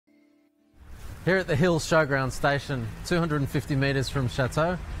Here at the Hills Showground station, 250 metres from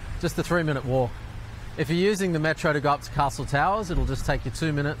Chateau, just a 3-minute walk. If you're using the metro to go up to Castle Towers, it'll just take you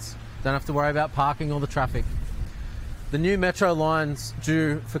 2 minutes. Don't have to worry about parking or the traffic. The new metro line's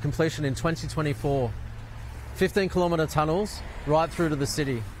due for completion in 2024. 15-kilometre tunnels right through to the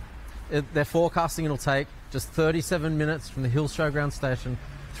city. They're forecasting it'll take just 37 minutes from the Hills Showground station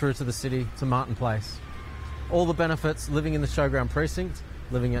through to the city to Martin Place. All the benefits living in the Showground precinct,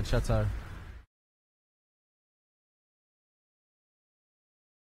 living at Chateau.